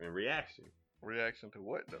stuff and reaction Reaction to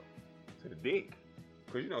what, though? to the dick.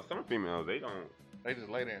 Cause you know some females they don't They just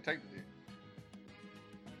lay there and take the dick.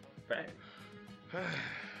 fact.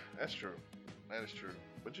 That's true. That is true.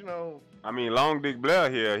 But you know, I mean, Long Dick Blair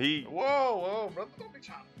here, he whoa, brother, don't be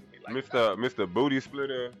trying to do me like Mr. Booty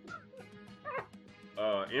Splitter,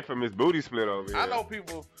 infamous Booty Splitter over here. I know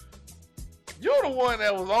people. You're the one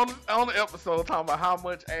that was on the episode talking about how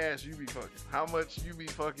much ass you be fucking, how much you be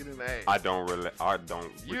fucking in the ass. I don't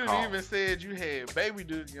You recall. even said you had baby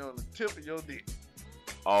dookie on the tip of your dick.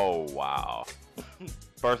 Oh wow.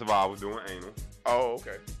 First of all, I was doing anal, Oh,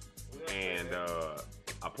 okay. and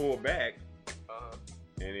I pulled back,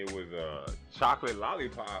 and it was a chocolate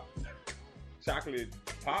lollipop, chocolate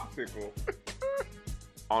popsicle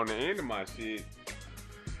on the end of my shit.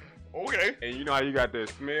 Okay. And you know how you got that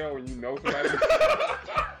smell when you know somebody.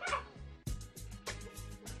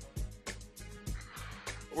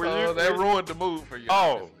 So that ruined the mood for you.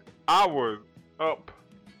 Oh, I was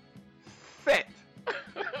upset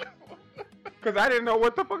because I didn't know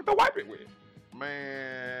what the fuck to wipe it with.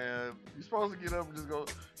 Man, you supposed to get up and just go.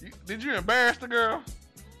 Did you embarrass the girl?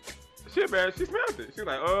 Shit, man, she smelled it. She was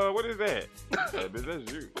like, what is that? I said, bitch,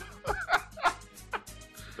 that's you.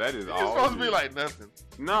 That is You're all. supposed to you. be like nothing.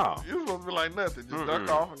 No. You're supposed to be like nothing. Just duck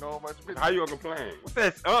off and go on about your business. How you gonna complain? What's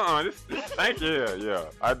that? This thank you. Yeah.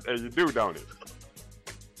 And you do, don't it?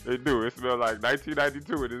 It do. It smells like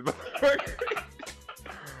 1992 in this motherfucker.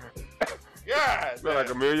 God Smell like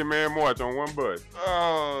a Million Man March on one bus.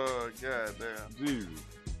 Oh, god damn. Jesus.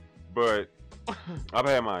 But I've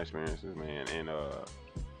had my experiences, man, and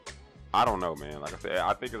I don't know, man. Like I said,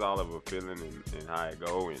 I think it's all of a feeling and how it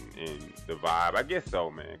go and the vibe. I guess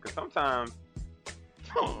so, man. Because sometimes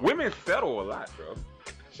women settle a lot, bro.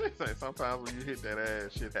 She say sometimes when you hit that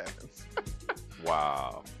ass, shit happens.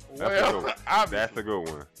 Wow. Well, That's a good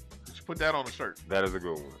one. You should put that on the shirt. That is a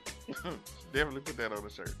good one. Definitely put that on the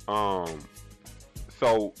shirt.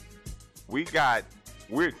 So we're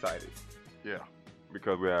excited Yeah.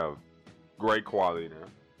 because we have great quality now.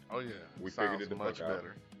 Oh yeah. We Sounds figured it the much fuck out.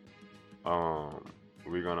 better.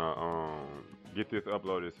 We're gonna get this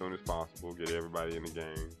uploaded as soon as possible. Get everybody in the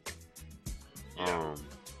game. Yeah.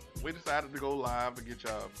 We decided to go live and get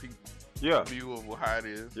y'all Yeah. view of how it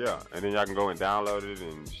is. Yeah, and then y'all can go and download it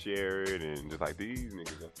and share it and just like these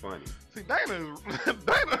niggas are funny. See, Dana.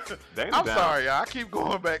 Dana's I'm down. sorry, y'all. I keep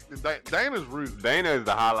going back to Dana's rude. Dana is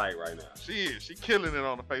the highlight right now. She is. She killing it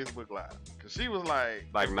on the Facebook Live. Cause she was like,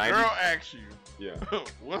 Like if a 90 girl asks you, Yeah.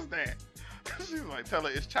 what's that? She's like, tell her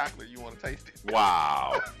it's chocolate. You want to taste it?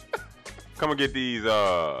 Wow. Come and get these.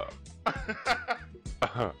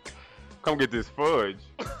 Come get this fudge.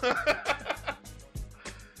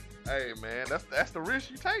 Hey man, that's the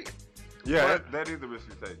risk you take. Yeah, But- that is the risk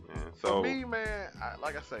you take, man. For So me, man,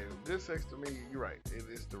 like I say, good sex to me, you're right.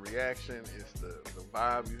 It's the reaction, it's the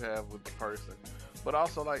vibe you have with the person, but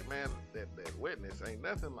also like, man, that witness ain't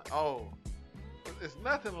nothing like. Oh, it's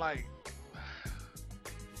nothing like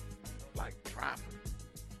dropping.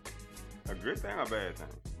 a good thing or a bad thing?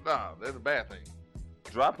 Nah, that's a bad thing.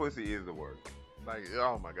 Dry pussy is the word. Like,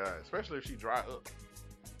 oh my god, especially if she dry up.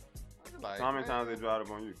 Like, How many man, times they dried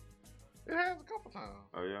up on you? It has a couple times.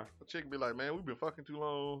 Oh yeah. A chick be like, man, we've been fucking too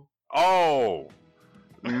long. Oh,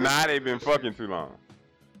 now they've been fucking too long.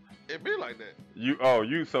 It be like that. You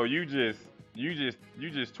just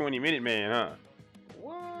 20-minute man, huh?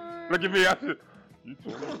 What? Look at me, you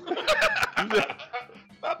 20.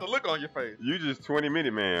 Not the look on your face. You just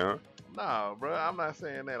 20-minute man, huh? Nah, bro, I'm not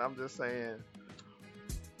saying that. I'm just saying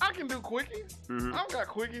I can do quickies. Mhm. I've got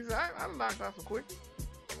quickies. I knocked out some quickies.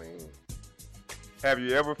 I mean, Have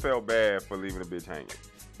you ever felt bad for leaving a bitch hanging?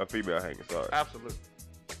 A female hanging, sorry. absolutely.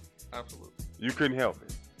 Absolutely. You couldn't help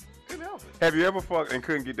it. Couldn't help it. Have you ever fucked and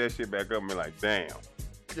couldn't get that shit back up and be like, damn,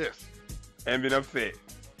 Yes. and been upset?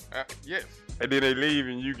 Yes. And then they leave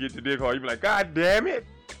and you get the dick hard, you be like, God damn it.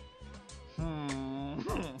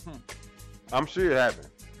 I'm sure it happened.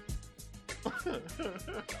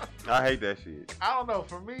 I hate that shit. I don't know.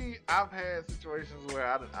 For me, I've had situations where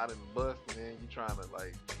I didn't bust, and then you trying to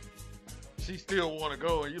like, she still want to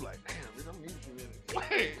go, and you like, damn, we don't need a few minutes.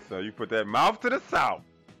 Like, So you put that mouth to the south.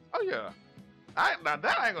 oh yeah, now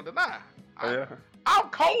that I ain't gonna deny. Oh, yeah? I'm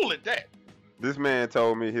cold at that. This man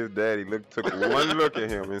told me his daddy took one look at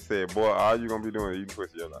him and said, boy, all you gonna be doing is eating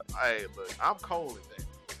pussy your life. Hey, look, I'm cold at that.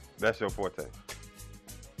 That's your forte.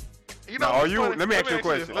 You Now, know, are what's you? funny? Let me ask you a this.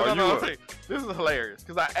 question. No, Are no, you? wait. This is hilarious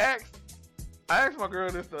because I asked my girl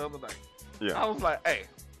this the other night. Yeah. I was like, "Hey,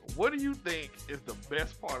 what do you think is the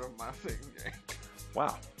best part of my sex game?"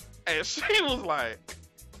 Wow. And she was like,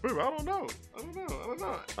 "Baby, I don't know. I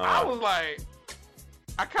Uh-huh. was like,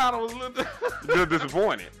 I kind of was a little, You're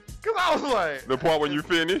disappointed. because I was like, The part when you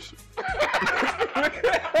finish.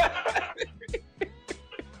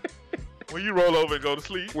 when you roll over and go to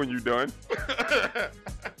sleep, When you done.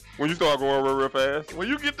 When you start going real fast. when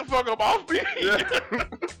you get the fuck up off me, Yeah.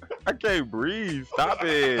 I can't breathe. Stop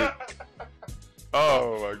it.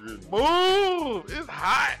 Oh my goodness. move. It's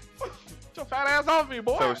hot. Get your fat ass off me,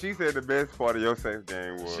 boy. So she said the best part of your sex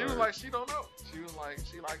game was She was like, she don't know. She was like,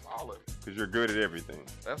 she likes all of it. because you're good at everything.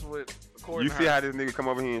 That's what, according You to see her. how this nigga come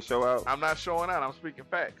over here and show out? I'm not showing out. I'm speaking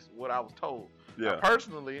facts. What I was told. Now, Yeah.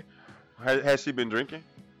 personally, Has she been drinking?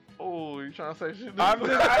 oh, you trying to say she?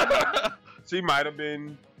 She might have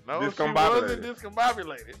been. No, she discombobulated. wasn't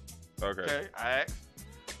discombobulated. Okay. Okay, I asked,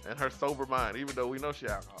 and her sober mind, even though we know she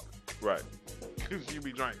alcoholic, Right. because she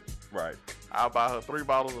be drinking. Right. I'll buy her 3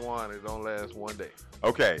 bottles of wine. It don't last one day.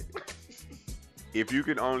 Okay. If you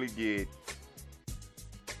could only get.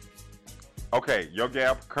 Okay, your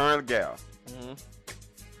gal, current gal, Mm-hmm.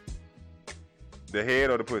 the head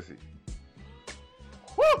or the pussy?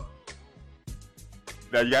 Woo!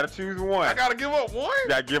 Now you gotta choose one. I gotta give up one. You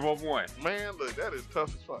gotta give up one. Man, look, that is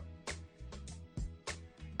tough as fuck.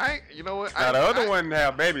 I ain't, you know what? Now I the ain't- other I ain't- one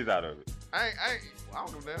have babies out of it. I don't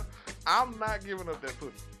give a damn. I'm not giving up that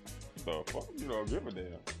pussy. The fuck? You don't give a damn.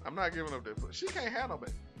 I'm not giving up that pussy. She can't have no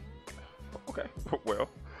baby. Okay. Well.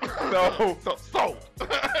 So.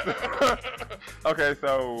 Okay,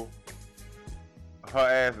 so her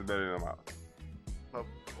ass is better than her mouth. No,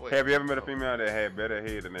 wait. Have you ever met a female that had better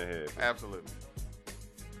head than their head? Absolutely.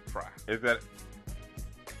 Fry. Is that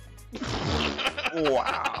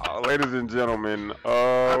Wow, ladies and gentlemen,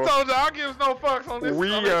 I told you I gives no fucks on this.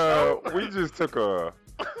 we on this show. we just took a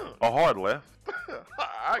hard left,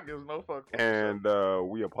 I gives no fucks. and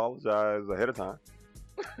we apologize ahead of time.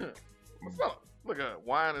 What's up? Look at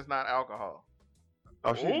wine is not alcohol.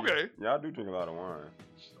 Oh, she, Okay. Y'all do drink a lot of wine.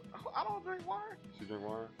 I don't drink wine. She drink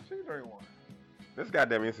wine. She drink wine. This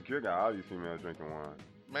goddamn insecure guy. All these females drinking wine.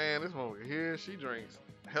 Man, this one here, she drinks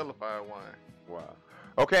hellified wine. Wow.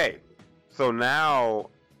 Okay, so now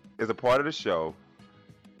is a part of the show,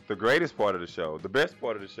 the greatest part of the show, the best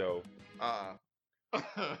part of the show,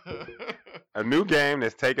 a new game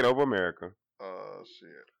that's taken over America Oh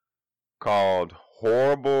shit. called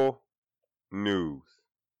Horrible News.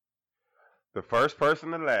 The first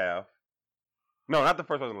person to laugh, no, not the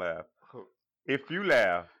first person to laugh. If you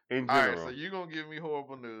laugh in All right, general, so you're gonna give me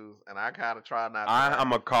horrible news, and I kind of try not to. I'm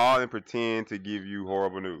gonna call and pretend to give you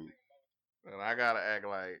horrible news. And I gotta act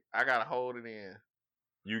like I gotta hold it in.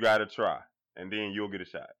 You gotta try, and then you'll get a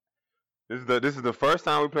shot. This is the first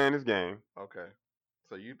time we're playing this game. Okay.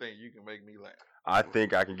 So you think you can make me laugh? I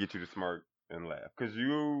think I can get you to smirk and laugh because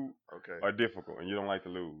you Okay. are difficult and you don't like to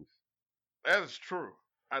lose. That is true.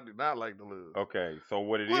 I do not like to lose. Okay, so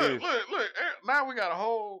what it is? Look. Now we got a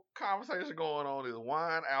whole conversation going on. Is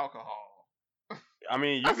wine alcohol? I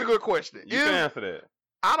mean, That's a good question. You can answer that.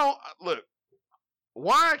 I don't look.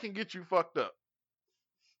 Wine can get you fucked up.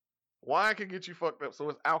 Wine can get you fucked up, so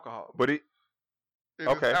it's alcohol. But It's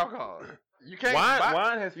okay. alcohol. You can't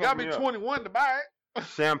wine has You gotta fucked be me up. 21 to buy it.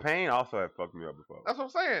 Champagne also has fucked me up before. That's what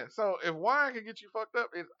I'm saying. So if wine can get you fucked up,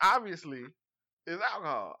 it's obviously is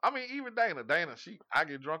alcohol. I mean, even Dana, I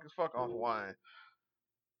get drunk as fuck off of wine.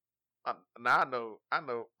 Now I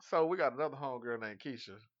know. So we got another homegirl named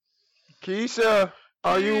Keisha. Keisha,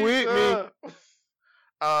 are you with me?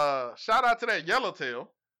 Shout out to that Yellowtail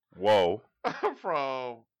Whoa.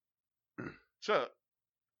 from Chuck.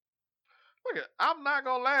 Look at, I'm not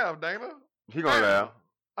gonna laugh, Dana. He gonna laugh.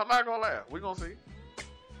 I'm not gonna laugh. We gonna see.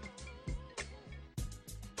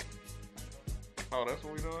 Oh, that's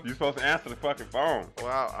what we doing? You supposed to answer the fucking phone.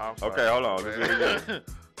 Well, I'm sorry. Okay, hold on. Man. Let's see what we got.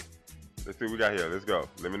 Let's see what we got here. Let's go.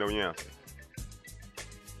 Let me know when you answer.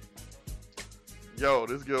 Yo,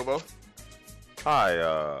 this is Gilbo.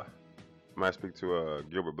 Hi, might I speak to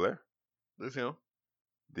Gilbert Blair? This him.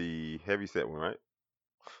 The heavy set one, right?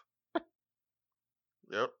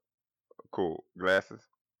 Yep. Cool. Glasses.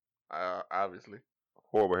 Obviously.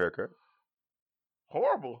 Horrible haircut.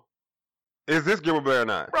 Horrible. Is this Gilbert Blair or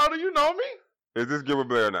not? Bro, do you know me? Is this Gilbert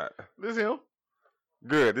Blair or not? This him.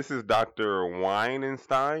 Good. This is Dr.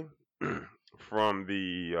 Weinstein from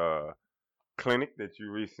the clinic that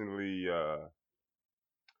you recently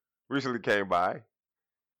came by.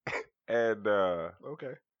 And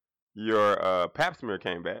Okay. your pap smear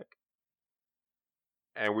came back.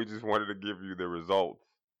 And we just wanted to give you the results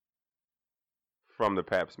from the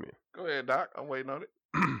pap smear. Go ahead, Doc. I'm waiting on it.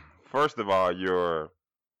 First of all,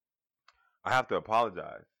 I have to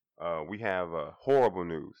apologize. We have horrible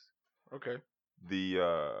news. Okay.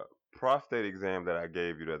 The prostate exam that I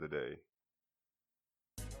gave you the other day,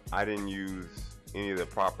 I didn't use any of the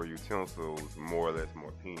proper utensils, more or less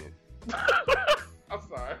more penis. I'm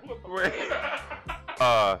sorry.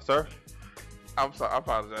 Sir? I'm sorry. I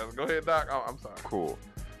apologize. Go ahead, Doc. I'm sorry. Cool.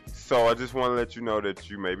 So I just want to let you know that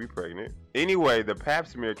you may be pregnant. Anyway, the pap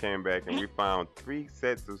smear came back and we found 3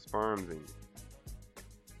 sets of sperms in you.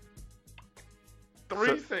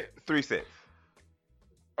 3 cents. 3 sets.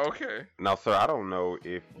 Okay. Now, sir, I don't know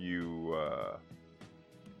if you...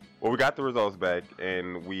 well, we got the results back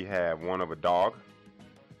and we have one of a dog.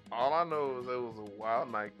 All I know is it was a wild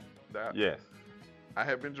night. That Yes. I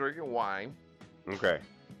had been drinking wine. Okay.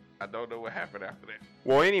 I don't know what happened after that.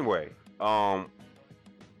 Well, anyway,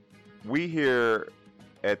 we here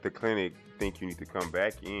at the clinic think you need to come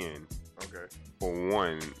back in Okay. for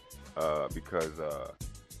one, because Are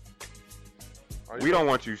you we don't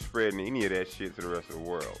want you spreading any of that shit to the rest of the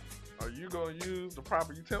world. Are you gonna use the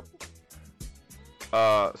proper utensil?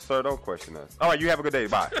 Sir, don't question us. All right, you have a good day.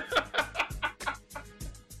 Bye.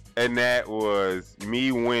 And that was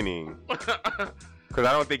me winning because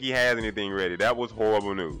I don't think he has anything ready. That was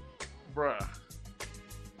horrible news. Bruh.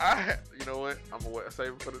 You know what? I'm gonna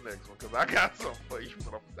save it for the next one because I got something for you, but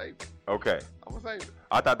I'm gonna save it. Okay. I'm gonna save it.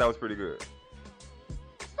 I thought that was pretty good.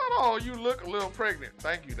 Hold on, you look a little pregnant.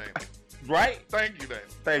 Thank you, Dana. Right? Thank you, Dana.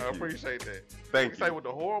 Thank I you. appreciate that. Thank Say you. with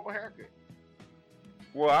the horrible haircut.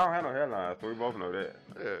 Well, I don't have no hairline, so we both know that.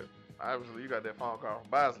 Yeah. Obviously, you got that phone call from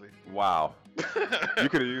Bosley. Wow. You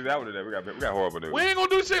could have used that one today. We got horrible news. We ain't gonna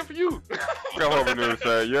do shit for you. We got horrible news,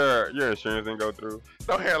 sir. Your insurance didn't go through.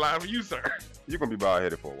 No hairline for you, sir. You're gonna be bald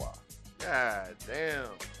headed for a while. God damn.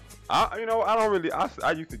 I don't really.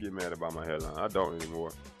 I used to get mad about my hairline. I don't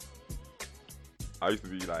anymore. I used to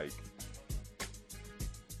be like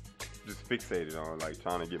just fixated on like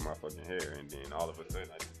trying to get my fucking hair, and then all of a sudden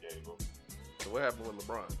I just gave up. So what happened with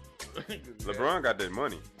LeBron? LeBron got that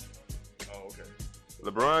money. Oh, okay.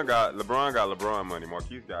 LeBron got LeBron money.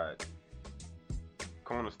 Marquise got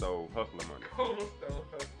corner store hustler money. Corner store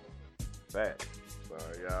hustler. Bad.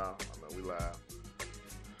 Sorry, y'all. I know we live.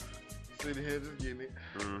 Sitting here just getting it.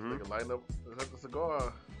 Mm-hmm. Nigga lighting up. Is that the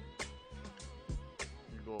cigar?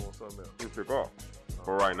 You going with something else? You took off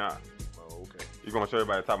for right now. Oh, okay. You gonna show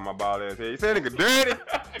everybody the top of my bald ass head? You say nigga dirty?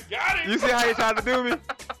 Got it. You see how you tried to do me?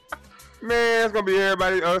 Man, it's gonna be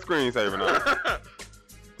everybody screensaver now.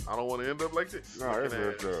 I don't want to end up like this. No, that's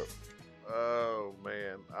messed up. Oh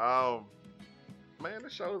man. Man, the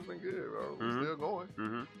show's been good, bro. We're Mhm. still going.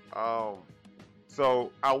 Mm-hmm.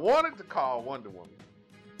 So I wanted to call Wonder Woman,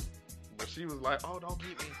 but she was like, "Oh, don't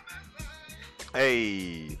get me."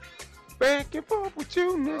 Hey, back and forth with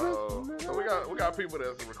you, nigga. So we got people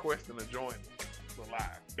that's requesting to join the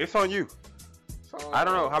live. It's on you. So I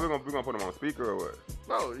don't know how we gonna put them on speaker or what.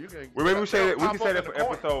 No, you can. Well, maybe we say that. We pop can say up that in for the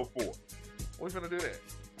corner. episode 4. We finna do that.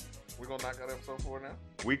 We gonna knock out episode 4 now.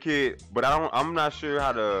 We could, but I'm not sure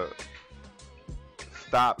how to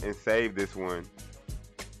stop and save this one,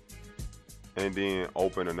 and then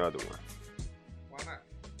open another one. Why not?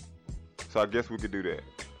 So I guess we could do that.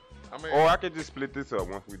 I mean, Or I could just split this up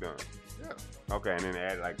once we done. yeah, Okay, and then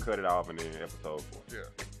add cut it off and then episode 4.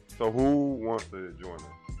 yeah. So who wants to join us?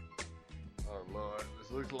 Oh Lord,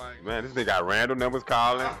 this looks like Man, this nigga got random numbers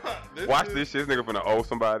calling. Watch this shit. This nigga finna owe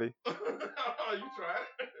somebody.